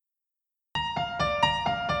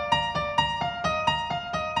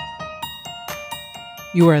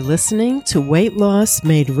You are listening to Weight Loss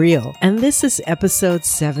Made Real, and this is episode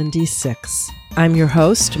 76. I'm your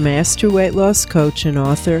host, Master Weight Loss Coach and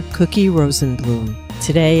author, Cookie Rosenblum.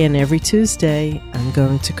 Today and every Tuesday, I'm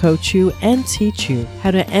going to coach you and teach you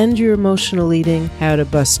how to end your emotional eating, how to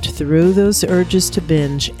bust through those urges to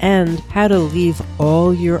binge, and how to leave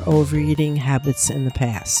all your overeating habits in the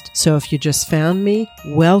past. So if you just found me,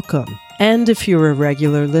 welcome. And if you're a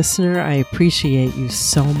regular listener, I appreciate you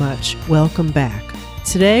so much. Welcome back.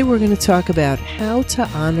 Today we're going to talk about how to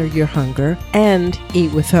honor your hunger and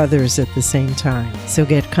eat with others at the same time. So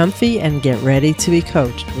get comfy and get ready to be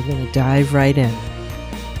coached. We're going to dive right in.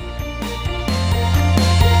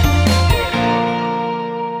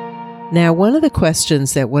 Now, one of the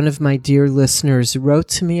questions that one of my dear listeners wrote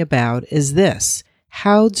to me about is this: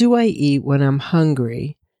 how do I eat when I'm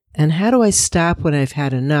hungry? And how do I stop when I've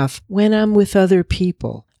had enough when I'm with other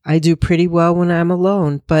people? I do pretty well when I'm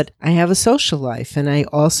alone, but I have a social life and I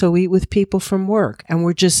also eat with people from work, and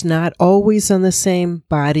we're just not always on the same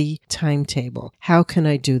body timetable. How can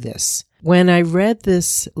I do this? When I read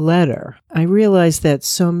this letter, I realized that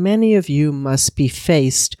so many of you must be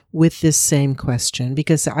faced with this same question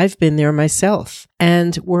because I've been there myself,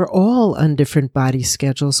 and we're all on different body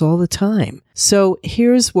schedules all the time. So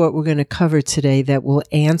here's what we're going to cover today that will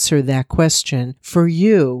answer that question for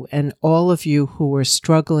you and all of you who are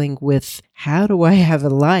struggling with how do I have a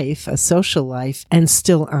life, a social life, and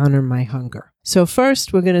still honor my hunger. So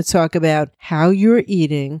first, we're going to talk about how you're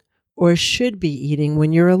eating or should be eating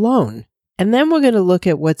when you're alone. And then we're going to look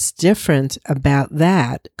at what's different about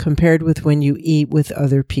that compared with when you eat with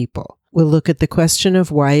other people. We'll look at the question of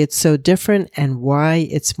why it's so different and why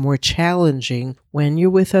it's more challenging when you're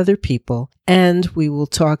with other people. And we will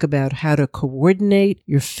talk about how to coordinate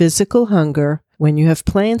your physical hunger when you have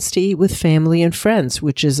plans to eat with family and friends,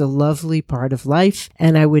 which is a lovely part of life.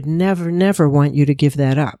 And I would never want you to give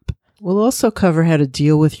that up. We'll also cover how to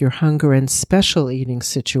deal with your hunger in special eating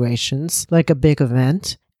situations, like a big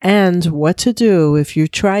event, and what to do if you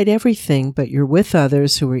tried everything but you're with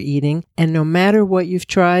others who are eating, and no matter what you've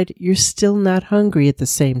tried, you're still not hungry at the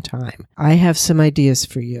same time. I have some ideas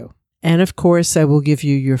for you. And of course, I will give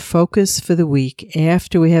you your focus for the week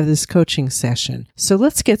after we have this coaching session. So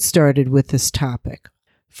let's get started with this topic.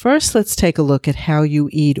 First, let's take a look at how you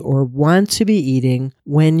eat or want to be eating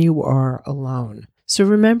when you are alone. So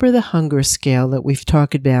remember the hunger scale that we've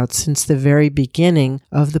talked about since the very beginning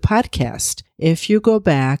of the podcast. If you go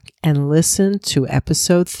back and listen to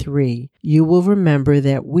episode 3, you will remember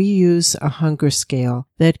that we use a hunger scale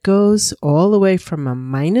that goes all the way from a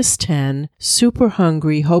 -10, super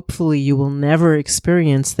hungry, hopefully you will never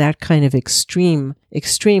experience that kind of extreme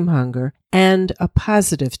hunger, and a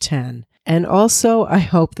 +10. And also, I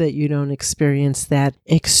hope that you don't experience that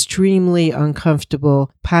extremely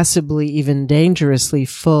uncomfortable, possibly even dangerously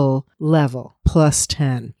full level,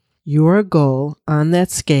 +10. Your goal on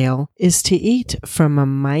that scale is to eat from a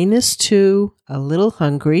 -2, a little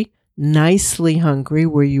hungry, nicely hungry,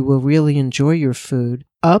 where you will really enjoy your food,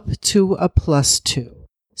 up to a +2.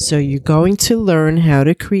 So you're going to learn how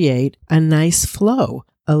to create a nice flow,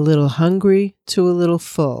 a little hungry to a little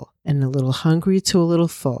full, and a little hungry to a little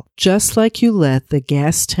full. Just like you let the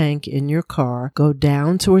gas tank in your car go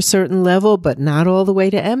down to a certain level, but not all the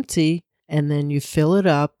way to empty, and then you fill it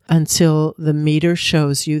up until the meter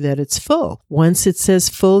shows you that it's full. Once it says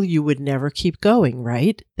full, you would never keep going,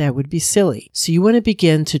 right? That would be silly. So you want to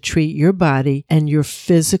begin to treat your body and your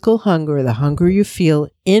physical hunger, the hunger you feel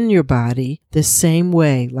in your body, the same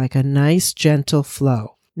way, like a nice, gentle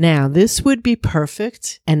flow. Now, this would be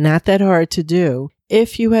perfect and not that hard to do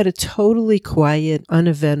if you had a totally quiet,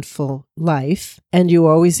 uneventful life and you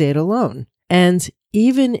always ate alone. And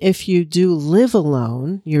even if you do live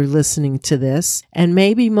alone, you're listening to this, and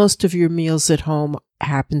maybe most of your meals at home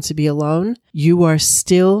happen to be alone, you are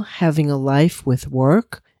still having a life with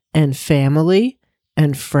work and family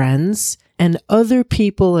and friends and other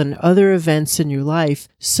people and other events in your life,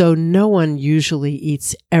 so no one usually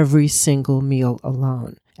eats every single meal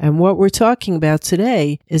alone. And what we're talking about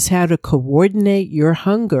today is how to coordinate your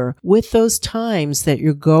hunger with those times that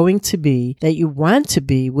you're going to be, that you want to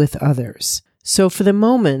be with others. So for the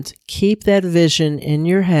moment, keep that vision in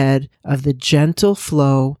your head of the gentle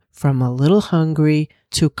flow from a little hungry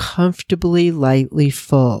to comfortably lightly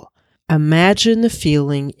full. Imagine the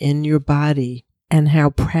feeling in your body and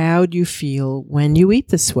how proud you feel when you eat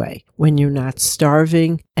this way, when you're not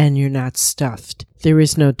starving and you're not stuffed. There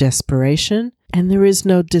is no desperation and there is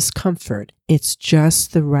no discomfort. It's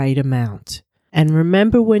just the right amount. And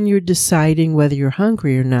remember, when you're deciding whether you're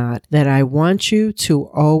hungry or not, that I want you to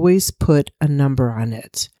always put a number on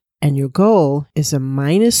it. And your goal is a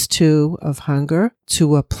 -2 of hunger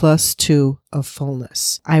to a +2 of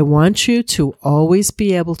fullness. I want you to always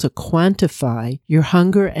be able to quantify your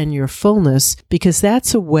hunger and your fullness, because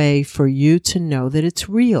that's a way for you to know that it's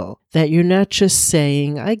real, that you're not just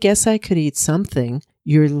saying, I guess I could eat something.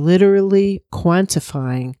 You're literally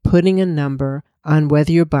quantifying, putting a number on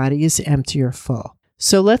whether your body is empty or full.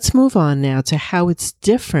 So let's move on now to how it's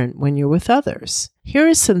different when you're with others. Here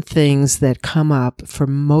are some things that come up for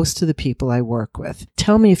most of the people I work with.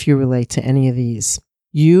 Tell me if you relate to any of these.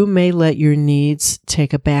 You may let your needs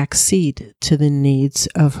take a back seat to the needs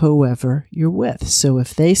of whoever you're with. So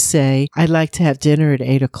if they say, I'd like to have dinner at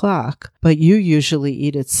 8 o'clock, but you usually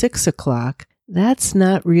eat at 6 o'clock, that's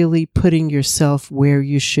not really putting yourself where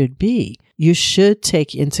you should be. You should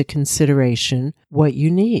take into consideration what you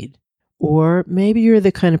need. Or maybe you're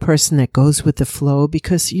the kind of person that goes with the flow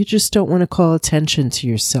because you just don't want to call attention to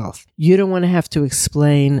yourself. You don't want to have to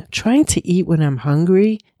explain, trying to eat when I'm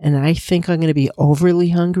hungry and I think I'm going to be overly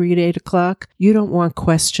hungry at 8 o'clock. You don't want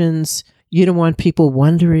questions. You don't want people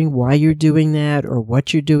wondering why you're doing that or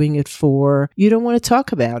what you're doing it for. You don't want to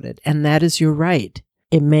talk about it, and that is your right.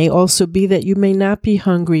 It may also be that you may not be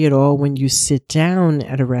hungry at all when you sit down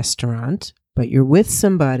at a restaurant, but you're with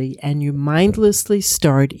somebody and you mindlessly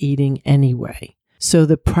start eating anyway. So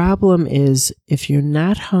the problem is, if you're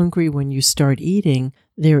not hungry when you start eating,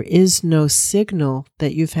 there is no signal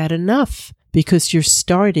that you've had enough, because you're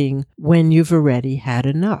starting when you've already had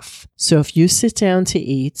enough. So if you sit down to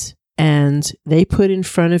eat and they put in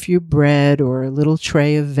front of you bread or a little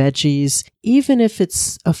tray of veggies, even if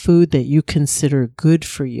it's a food that you consider good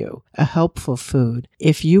for you, a helpful food,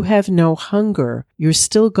 if you have no hunger, you're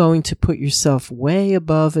still going to put yourself way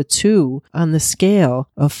above a 2 on the scale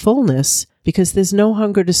of fullness, because there's no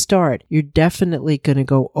hunger to start. You're definitely going to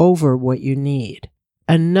go over what you need.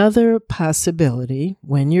 Another possibility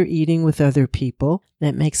when you're eating with other people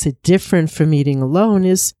that makes it different from eating alone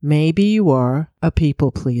is maybe you are a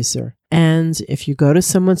people pleaser. And if you go to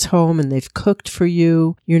someone's home and they've cooked for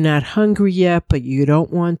you, you're not hungry yet, but you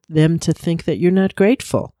don't want them to think that you're not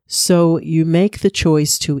grateful. So you make the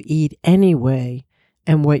choice to eat anyway.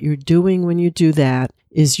 And what you're doing when you do that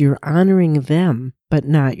is you're honoring them, but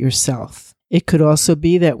not yourself. It could also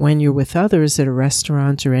be that when you're with others at a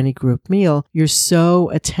restaurant or any group meal, you're so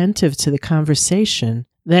attentive to the conversation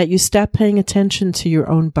that you stop paying attention to your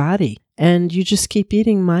own body and you just keep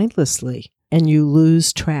eating mindlessly and you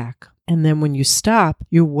lose track. And then when you stop,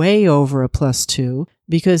 you're way over a +2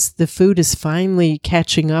 because the food is finally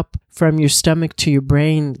catching up from your stomach to your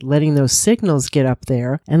brain, letting those signals get up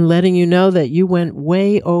there and letting you know that you went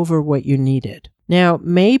way over what you needed. Now,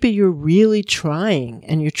 maybe you're really trying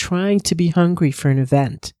and you're trying to be hungry for an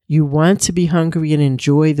event. You want to be hungry and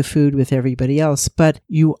enjoy the food with everybody else, but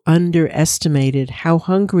you underestimated how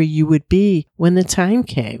hungry you would be when the time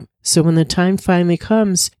came. So when the time finally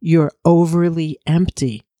comes, you're overly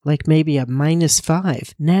empty, like maybe a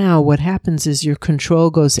 -5. Now what happens is your control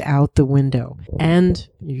goes out the window and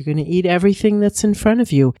you're going to eat everything that's in front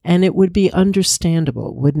of you. And it would be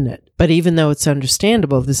understandable, wouldn't it? But even though it's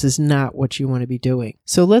understandable, this is not what you want to be doing.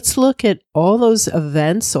 So let's look at all those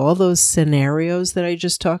events, all those scenarios that I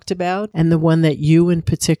just talked about, and the one that you in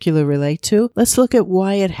particular relate to. Let's look at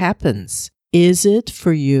why it happens. Is it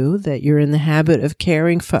for you that you're in the habit of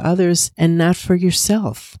caring for others and not for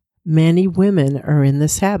yourself? Many women are in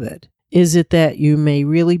this habit. Is it that you may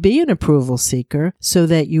really be an approval seeker so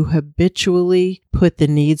that you habitually put the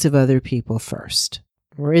needs of other people first?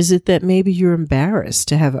 Or is it that maybe you're embarrassed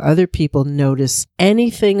to have other people notice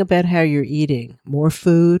anything about how you're eating, more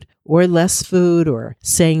food or less food, or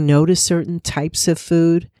saying no to certain types of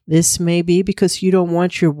food? This may be because you don't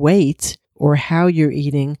want your weight or how you're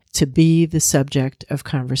eating to be the subject of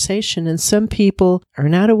conversation. And some people are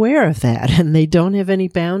not aware of that and they don't have any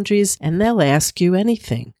boundaries and they'll ask you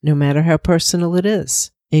anything, no matter how personal it is.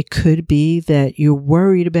 It could be that you're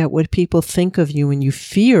worried about what people think of you and you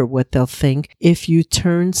fear what they'll think if you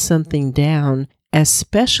turn something down,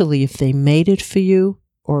 especially if they made it for you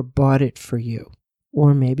or bought it for you.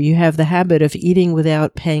 Or maybe you have the habit of eating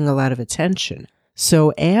without paying a lot of attention.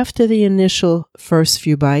 So after the initial first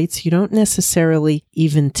few bites, you don't necessarily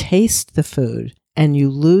even taste the food and you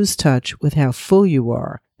lose touch with how full you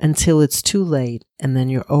are until it's too late and then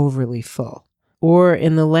you're overly full. Or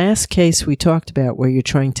in the last case we talked about where you're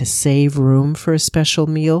trying to save room for a special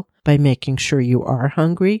meal by making sure you are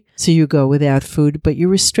hungry, so you go without food, but you're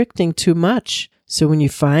restricting too much. So when you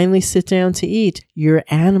finally sit down to eat, your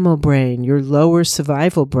animal brain, your lower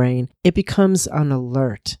survival brain, it becomes on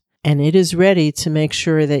alert. And it is ready to make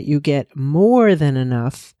sure that you get more than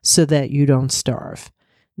enough so that you don't starve.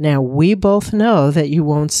 Now, we both know that you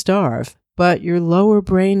won't starve, but your lower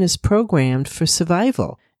brain is programmed for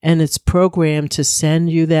survival. And it's programmed to send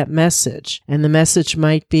you that message. And the message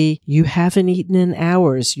might be, you haven't eaten in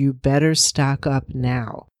hours. You better stock up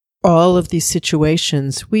now. All of these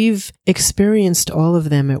situations, we've experienced all of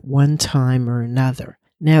them at one time or another.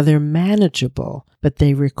 Now they're manageable, but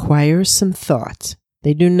they require some thought.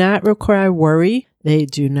 They do not require worry. They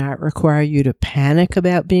do not require you to panic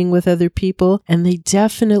about being with other people. And they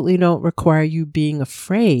definitely don't require you being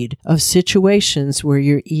afraid of situations where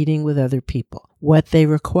you're eating with other people. What they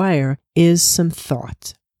require is some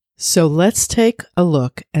thought. So let's take a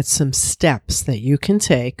look at some steps that you can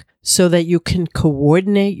take so that you can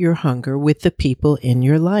coordinate your hunger with the people in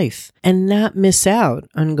your life and not miss out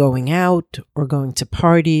on going out or going to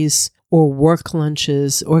parties or work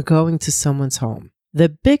lunches or going to someone's home. The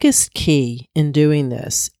biggest key in doing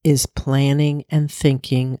this is planning and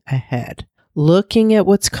thinking ahead, looking at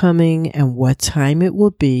what's coming and what time it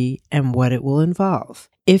will be and what it will involve.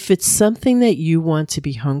 If it's something that you want to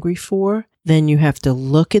be hungry for, then you have to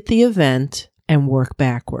look at the event and work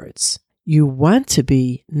backwards. You want to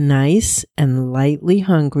be nice and lightly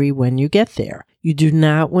hungry when you get there. You do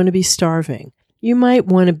not want to be starving. You might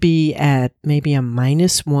want to be at maybe a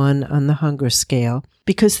 -1 on the hunger scale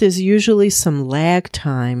because there's usually some lag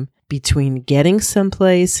time between getting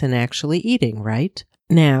someplace and actually eating, right?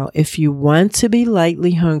 Now, if you want to be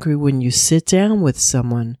lightly hungry when you sit down with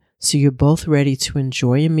someone, so you're both ready to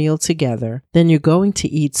enjoy a meal together, then you're going to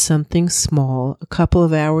eat something small a couple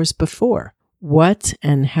of hours before. What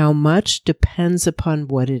and how much depends upon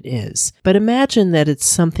what it is. But imagine that it's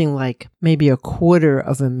something like maybe a quarter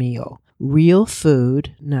of a meal. Real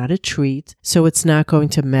food, not a treat, so it's not going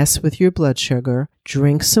to mess with your blood sugar.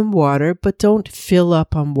 Drink some water, but don't fill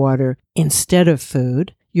up on water instead of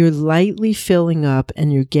food. You're lightly filling up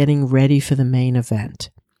and you're getting ready for the main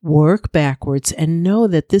event. Work backwards and know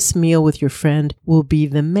that this meal with your friend will be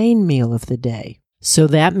the main meal of the day. So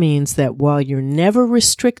that means that while you're never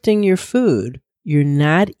restricting your food, you're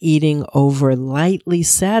not eating over lightly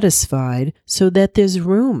satisfied so that there's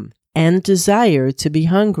room and desire to be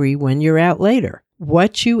hungry when you're out later.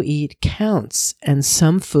 What you eat counts, and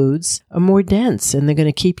some foods are more dense and they're going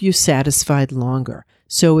to keep you satisfied longer.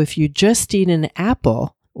 So if you just eat an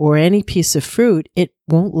apple or any piece of fruit, it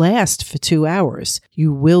won't last for 2 hours.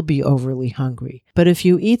 You will be overly hungry. But if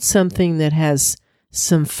you eat something that has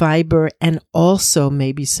some fiber and also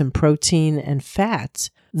maybe some protein and fat,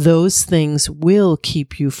 those things will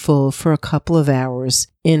keep you full for a couple of hours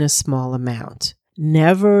in a small amount.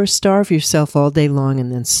 Never starve yourself all day long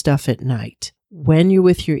and then stuff at night. When you're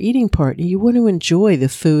with your eating partner, you want to enjoy the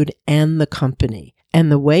food and the company. And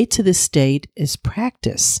the way to this state is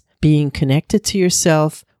practice. Being connected to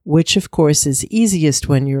yourself, which of course is easiest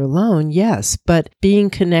when you're alone, yes, but being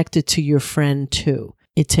connected to your friend too.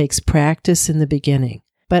 It takes practice in the beginning.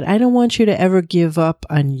 But I don't want you to ever give up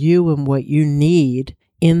on you and what you need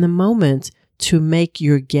in the moment to make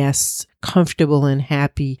your guests comfortable and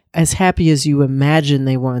happy as you imagine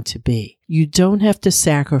they want to be. You don't have to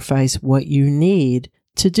sacrifice what you need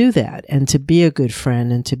to do that and to be a good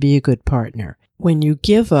friend and to be a good partner. When you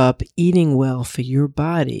give up eating well for your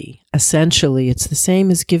body, essentially it's the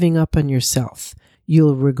same as giving up on yourself.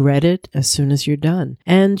 You'll regret it as soon as you're done.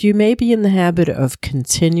 And you may be in the habit of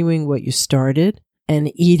continuing what you started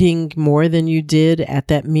and eating more than you did at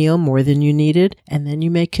that meal, more than you needed, and then you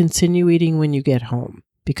may continue eating when you get home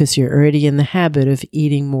because you're already in the habit of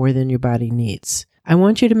eating more than your body needs. I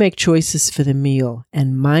want you to make choices for the meal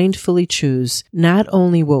and mindfully choose not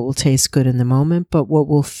only what will taste good in the moment, but what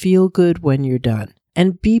will feel good when you're done.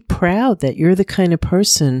 And be proud that you're the kind of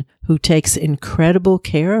person who takes incredible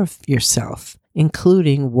care of yourself,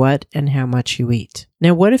 including what and how much you eat.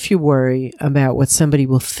 Now, what if you worry about what somebody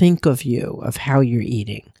will think of you, of how you're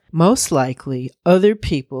eating? Most likely, other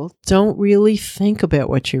people don't really think about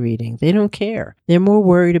what you're eating. They don't care. They're more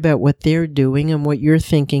worried about what they're doing and what you're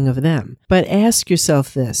thinking of them. But ask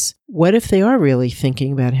yourself this: what if they are really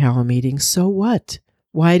thinking about how I'm eating? So what?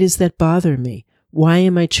 Why does that bother me? Why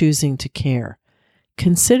am I choosing to care?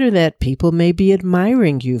 Consider that people may be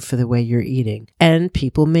admiring you for the way you're eating, and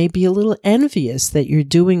people may be a little envious that you're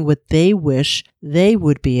doing what they wish they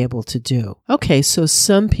would be able to do. Okay, so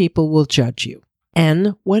some people will judge you.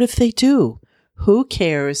 And what if they do? Who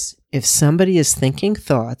cares if somebody is thinking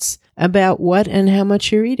thoughts about what and how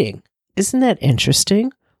much you're eating? Isn't that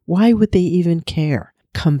interesting? Why would they even care?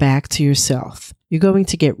 Come back to yourself. You're going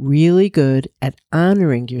to get really good at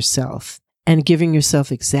honoring yourself and giving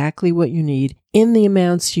yourself exactly what you need in the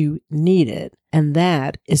amounts you need it. And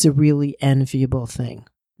that is a really enviable thing.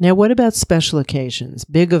 Now, what about special occasions,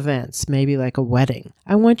 big events, maybe like a wedding?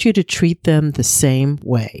 I want you to treat them the same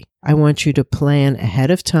way. I want you to plan ahead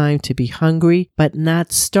of time to be hungry, but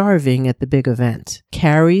not starving at the big event.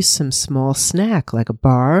 Carry some small snack like a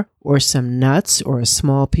bar or some nuts or a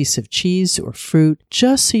small piece of cheese or fruit,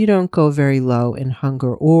 just so you don't go very low in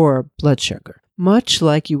hunger or blood sugar, much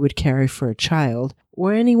like you would carry for a child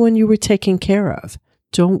or anyone you were taking care of.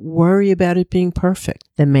 Don't worry about it being perfect.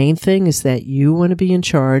 The main thing is that you want to be in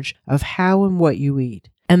charge of how and what you eat.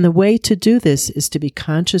 And the way to do this is to be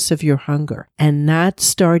conscious of your hunger and not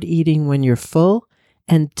start eating when you're full,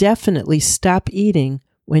 and definitely stop eating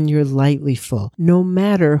when you're lightly full, no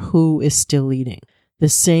matter who is still eating. The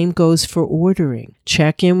same goes for ordering.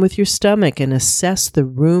 Check in with your stomach and assess the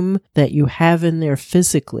room that you have in there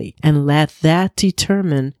physically, and let that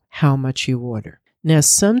determine how much you order. Now,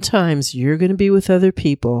 sometimes you're going to be with other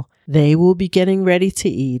people, they will be getting ready to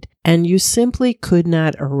eat, and you simply could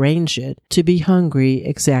not arrange it to be hungry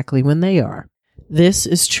exactly when they are. This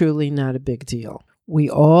is truly not a big deal.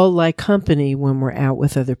 We all like company when we're out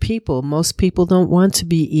with other people. Most people don't want to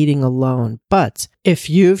be eating alone. But if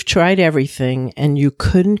you've tried everything and you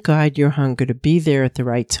couldn't guide your hunger to be there at the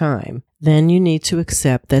right time, then you need to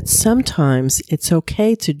accept that sometimes it's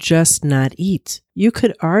okay to just not eat. You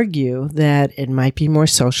could argue that it might be more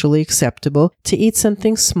socially acceptable to eat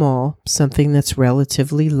something small, something that's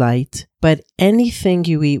relatively light, but anything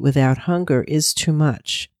you eat without hunger is too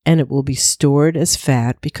much, and it will be stored as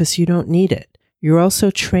fat because you don't need it. You're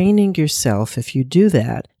also training yourself, if you do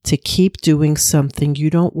that, to keep doing something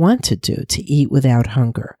you don't want to do, to eat without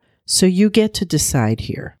hunger. So you get to decide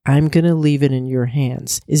here. I'm going to leave it in your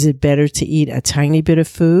hands. Is it better to eat a tiny bit of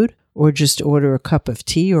food or just order a cup of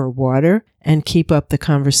tea or water and keep up the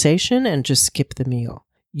conversation and just skip the meal?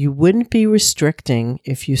 You wouldn't be restricting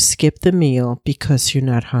if you skip the meal because you're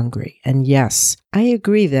not hungry. And yes, I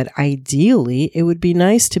agree that ideally it would be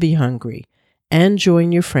nice to be hungry and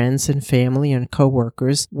join your friends and family and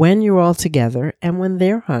coworkers when you're all together and when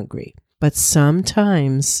they're hungry. But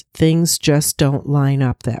sometimes things just don't line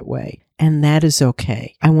up that way, and that is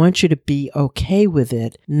okay. I want you to be okay with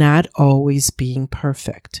it, not always being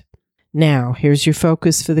perfect. Now, here's your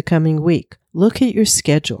focus for the coming week. Look at your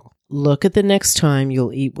schedule. Look at the next time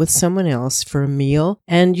you'll eat with someone else for a meal,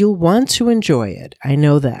 and you'll want to enjoy it. I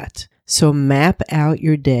know that. So map out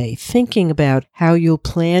your day, thinking about how you'll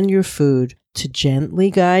plan your food to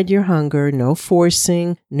gently guide your hunger, no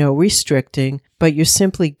forcing, no restricting, but you're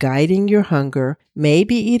simply guiding your hunger,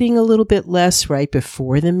 maybe eating a little bit less right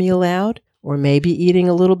before the meal out, or maybe eating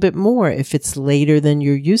a little bit more if it's later than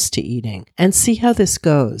you're used to eating, and see how this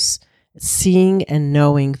goes. Seeing and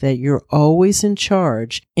knowing that you're always in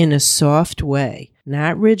charge in a soft way,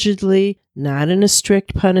 not rigidly, not in a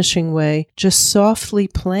strict punishing way, just softly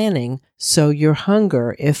planning so your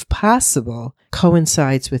hunger, if possible,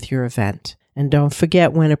 coincides with your event. And don't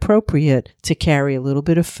forget, when appropriate, to carry a little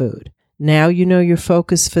bit of food. Now you know your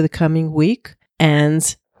focus for the coming week.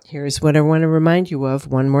 And here's what I want to remind you of.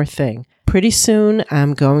 One more thing. Pretty soon,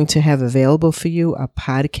 I'm going to have available for you a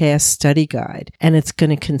podcast study guide. And it's going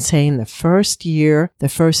to contain the first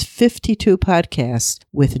 52 podcasts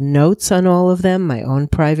with notes on all of them, my own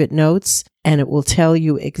private notes. And it will tell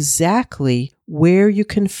you exactly where you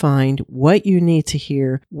can find what you need to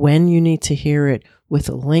hear, when you need to hear it, with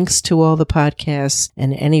links to all the podcasts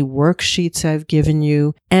and any worksheets I've given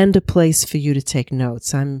you, and a place for you to take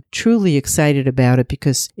notes. I'm truly excited about it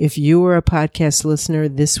because if you are a podcast listener,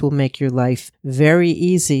 this will make your life very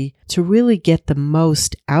easy to really get the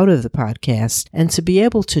most out of the podcast and to be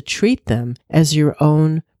able to treat them as your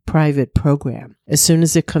own private program. As soon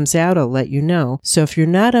as it comes out, I'll let you know. So if you're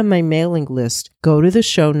not on my mailing list, go to the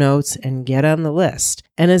show notes and get on the list.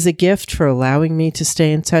 And as a gift for allowing me to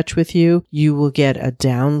stay in touch with you, you will get a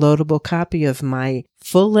downloadable copy of my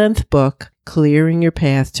full-length book, Clearing Your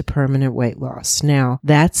Path to Permanent Weight Loss. Now,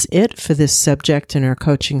 that's it for this subject in our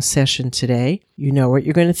coaching session today. You know what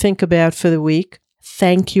you're going to think about for the week.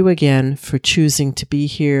 Thank you again for choosing to be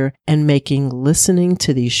here and making listening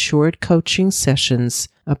to these short coaching sessions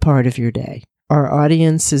a part of your day. Our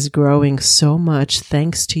audience is growing so much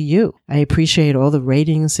thanks to you. I appreciate all the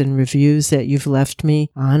ratings and reviews that you've left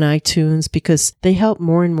me on iTunes because they help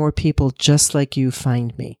more and more people just like you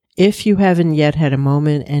find me. If you haven't yet had a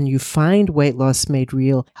moment and you find Weight Loss Made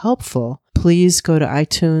Real helpful, please go to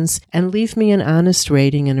iTunes and leave me an honest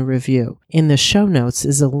rating and a review. In the show notes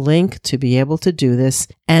is a link to be able to do this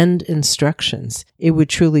and instructions. It would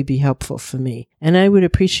truly be helpful for me, and I would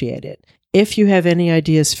appreciate it. If you have any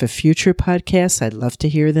ideas for future podcasts, I'd love to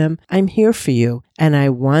hear them. I'm here for you, and I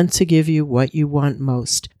want to give you what you want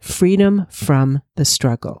most, freedom from the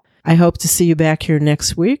struggle. I hope to see you back here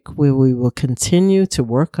next week, where we will continue to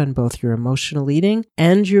work on both your emotional eating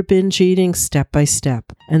and your binge eating step by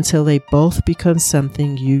step until they both become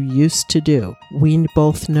something you used to do. We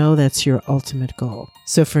both know that's your ultimate goal.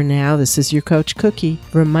 So for now, this is your Coach Cookie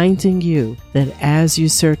reminding you that as you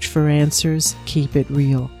search for answers, keep it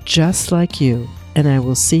real, just like you, and I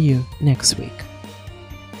will see you next week.